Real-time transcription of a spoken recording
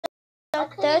so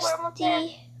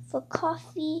thirsty for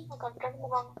coffee. Oh my God, driving the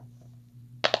wrong.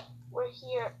 We're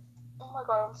here. Oh my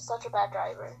God, I'm such a bad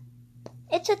driver.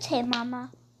 It's okay,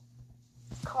 Mama.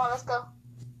 Come on, let's go.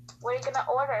 What are you gonna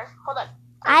order? Hold on.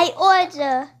 I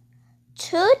order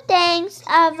 2 things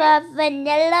of a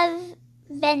vanilla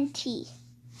venti.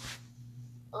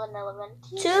 Vanilla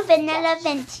venti? 2 vanilla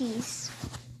ventis.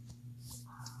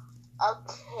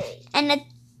 Okay. And a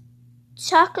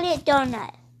chocolate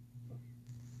donut.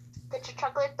 Get your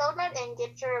chocolate donut and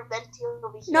get your venti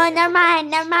over here. No, never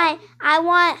mind. I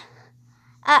want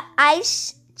a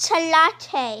iced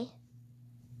latte.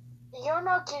 You're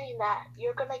not getting that.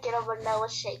 You're gonna get a vanilla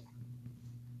shake.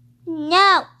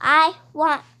 No, I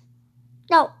want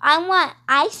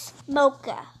ice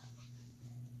mocha.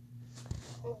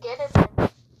 Get it then.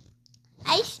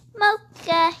 Ice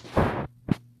mocha.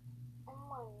 Oh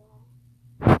my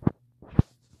God.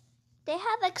 They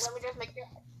have Let me just make it.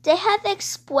 They have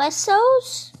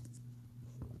espressos.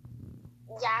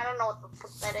 Yeah, I don't know what the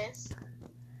fuck that is.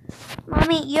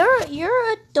 Mommy, you're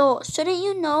an adult. Shouldn't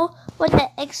you know what the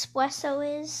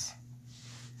espresso is?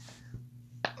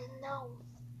 No,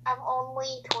 I'm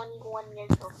only 21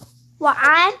 years old. Well,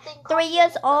 I'm 3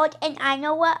 years old, and I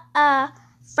know what a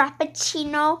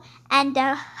frappuccino and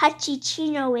a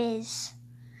hachicino is.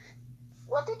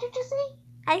 What did you just say?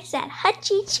 I said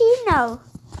hachicino.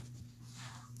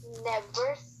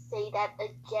 Never say that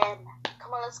again.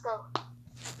 Come on, let's go.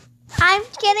 I'm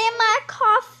getting my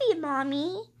coffee,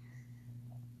 Mommy.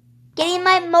 Getting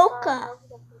my mocha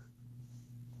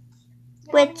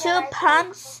with 2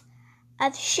 pumps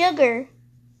of sugar.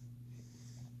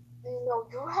 No,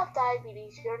 you have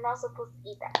diabetes. You're not supposed to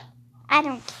eat that. I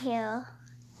don't care.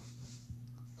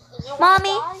 You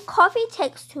Mommy, coffee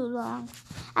takes too long.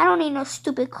 I don't need no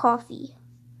stupid coffee.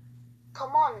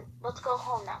 Come on, let's go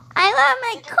home now. I love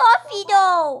my coffee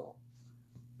though.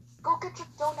 Go get your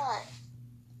donut.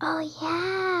 Oh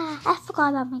yeah, I forgot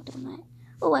about my donut.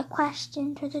 Oh, I crashed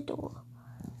into the door.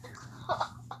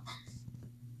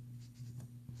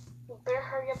 You better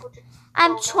hurry up with your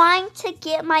I'm donut. trying to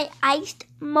get my iced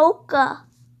mocha.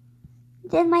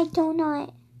 Then my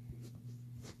donut.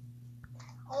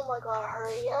 Oh my God,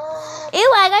 hurry up.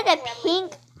 Ew, I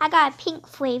got a pink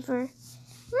flavor.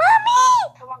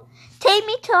 Mommy! Come on. Take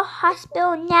me to a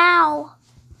hospital now.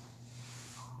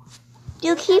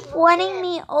 You keep running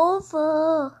me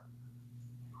over.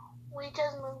 We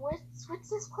just moved. What's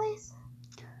this place?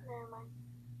 Never mind.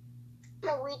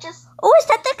 No, we just. Oh, is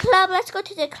that the club? Let's go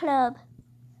to the club.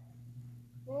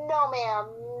 No, ma'am.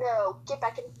 No. Get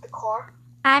back into the car.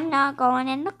 I'm not going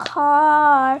in the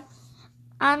car.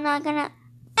 I'm not gonna.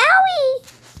 Owie!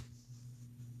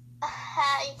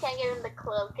 You can't get in the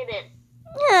club. Get in.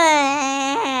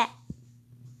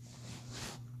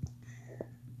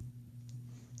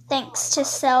 Thanks to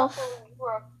self.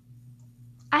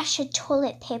 I should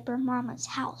toilet paper Mama's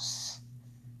house.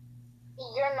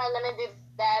 You're not gonna do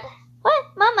that. What?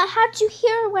 Mama, how'd you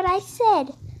hear what I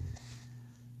said?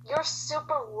 You're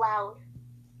super loud.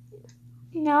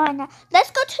 No, I'm not.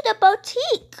 Let's go to the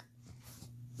boutique.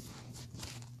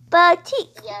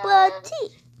 Boutique. Yeah.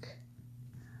 Boutique.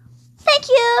 Thank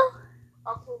you.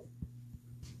 Okay.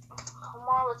 Come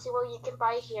on, let's see what you can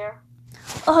buy here.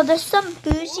 Oh, there's some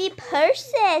bougie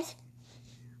purses.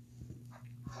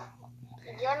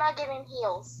 You're not getting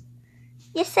heels.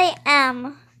 Yes, I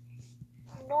am.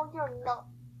 No, you're not.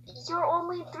 You're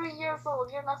only 3 years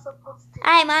old. You're not supposed to.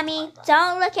 Alright, Mommy,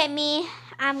 don't look at me.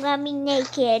 I'm gonna be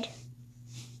naked.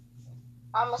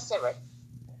 I'm a servant.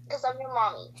 Because I'm your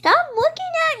mommy. Stop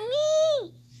looking at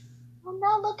me. I'm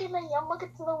not looking at you. I'm looking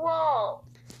to the wall.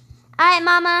 Alright,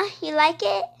 Mama, you like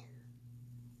it?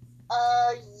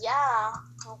 Yeah.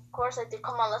 Of course I do.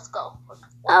 Come on, let's go.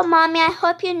 Oh, Mommy, I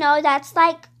hope you know that's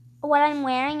like what I'm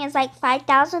wearing is like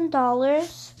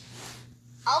 $5,000.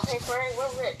 I'll pay for it.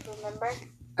 We're rich, remember?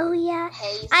 Oh, yeah.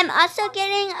 Hey, I'm also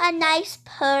getting a nice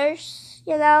purse,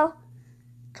 you know,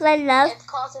 because I love. It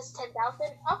costs us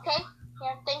 $10,000. Okay.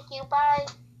 Here, thank you. Bye.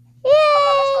 Yay! Come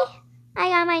on, let's go. I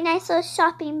got my nice little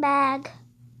shopping bag.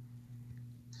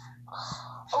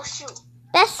 Oh, shoot.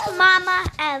 Best mama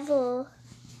ever.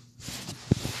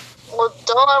 Well,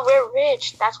 duh, we're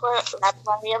rich. That's why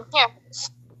I'm here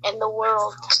in the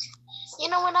world. You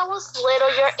know, when I was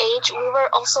little, your age, we were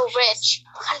also rich.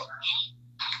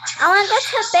 I want to go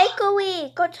to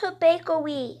bakery. Go to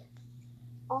bakery.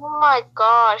 Oh my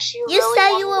gosh, you really said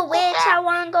want you me were to go rich. back? I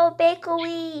want to go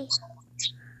bakery.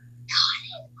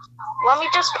 Let me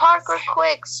just park real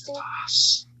quick, Steve.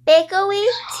 Bakery,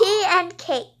 tea, and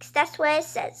cakes. That's what it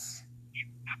says.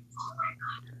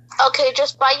 Okay,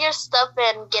 just buy your stuff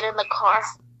and get in the car.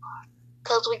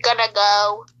 Because we're gonna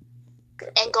go.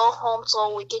 and go home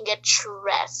so we can get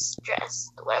dressed,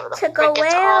 whatever the To frick go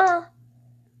it's called. where?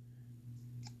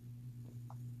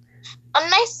 A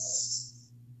nice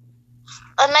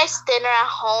dinner at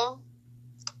home.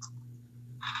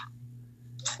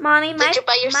 Mommy, Did you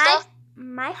buy your stuff?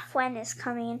 My friend is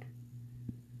coming.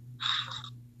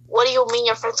 What do you mean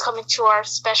your friend's coming to our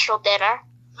special dinner?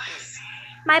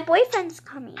 My boyfriend's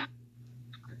coming.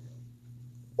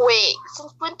 Wait,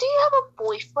 since when do you have a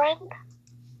boyfriend?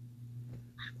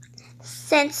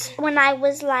 Since when I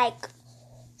was like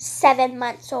 7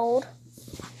 months old.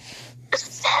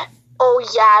 Oh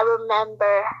yeah, I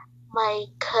remember. My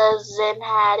cousin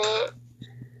had it.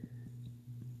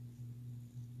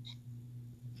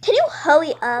 Can you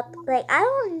hurry up? Like, I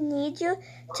don't need you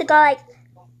to go like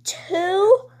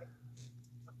 2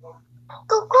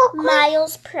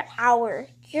 miles per hour.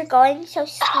 You're going so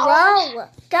slow.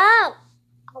 Go.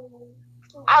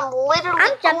 I'm literally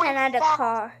I'm jumping going out of the fast.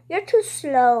 car. You're too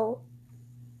slow.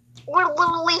 We're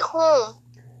literally home.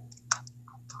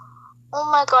 Oh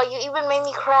my god, you even made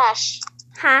me crash.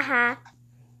 Haha.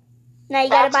 Now you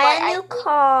gotta That's buy why a I new think-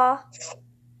 car.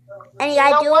 And you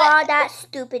gotta know do what? all that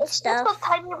stupid It's stuff. just a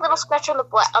tiny little scratch on the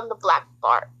black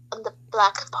part.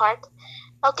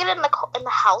 I'll get it in the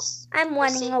house. I'm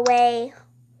Let's running see. away.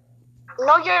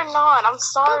 No, you're not. I'm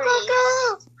sorry.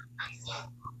 Go.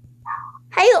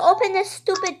 How you open this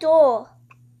stupid door?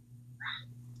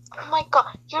 Oh my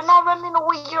god, you're not running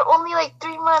away. You're only like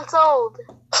 3 months old.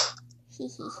 Hee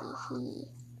hee hee hee.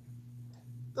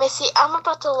 Missy, I'm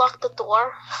about to lock the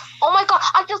door. Oh my god,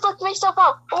 I just locked myself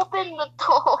out. Open the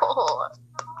door.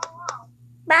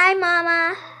 Bye,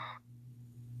 Mama.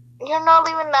 You're not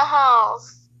leaving the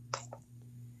house.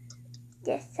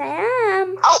 Yes, I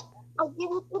am. I'll give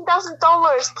you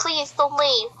 $10,000. Please don't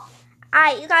leave.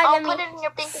 Alright, you gotta I'll give put me it in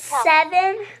your bank account.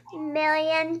 $7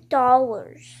 million.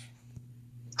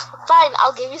 Fine,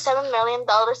 I'll give you $7 million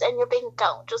in your bank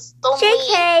account. Just don't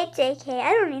leave. JK,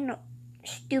 I don't need no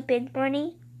stupid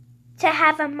money to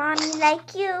have a mommy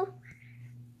like you.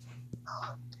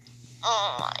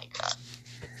 Oh my god.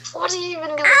 What are you even doing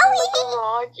in the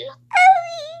garage?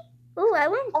 Ooh, I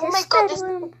want Oh this my god,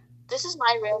 bedroom. this is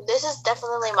my room. This is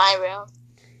definitely my room.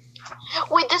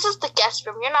 Wait, this is the guest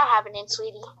room. You're not having it,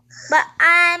 sweetie. But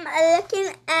I'm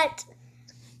looking at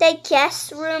the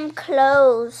guest room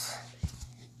clothes.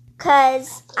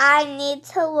 Because I need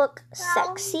to look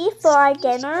sexy for our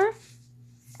dinner.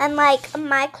 And like,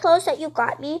 my clothes that you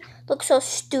got me look so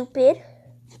stupid.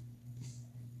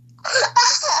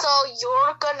 So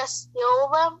you're gonna steal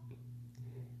them?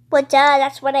 But duh,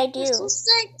 that's what I do. You're so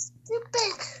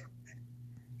stupid.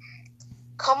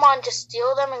 Come on, just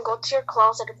steal them and go to your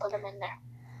closet and put them in there.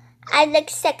 I look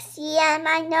sexy and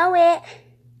I know it.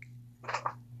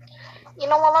 You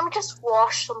know what? Let me just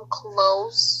wash some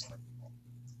clothes.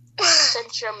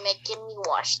 Since you're making me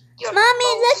wash your Mommy,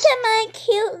 clothes. look at my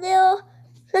cute little,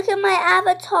 look at my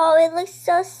avatar. It looks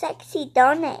so sexy,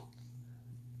 don't it?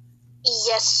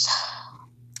 Yes.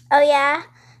 Oh yeah?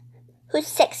 Who's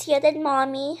sexier than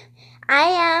Mommy? I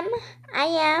am.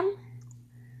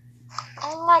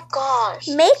 Oh my gosh.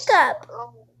 Makeup.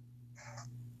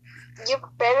 You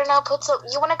better not put some.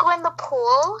 You want to go in the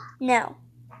pool? No.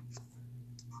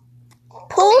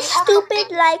 Pool We have the stupid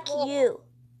big like pool. you.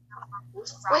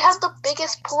 We have the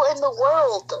biggest pool in the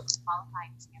world.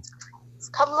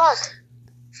 Come look.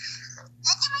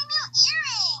 Look at my new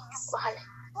earrings. Behind.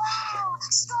 Wow,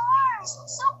 stars.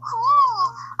 So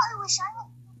cool. I wish I would.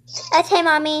 Okay,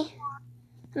 Mommy.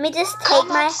 Let me just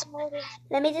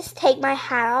take my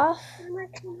hat off.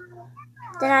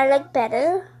 Then I look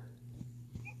better.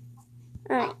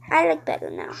 Alright, I look better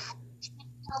now.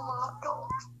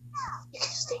 You can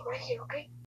stay right here, okay?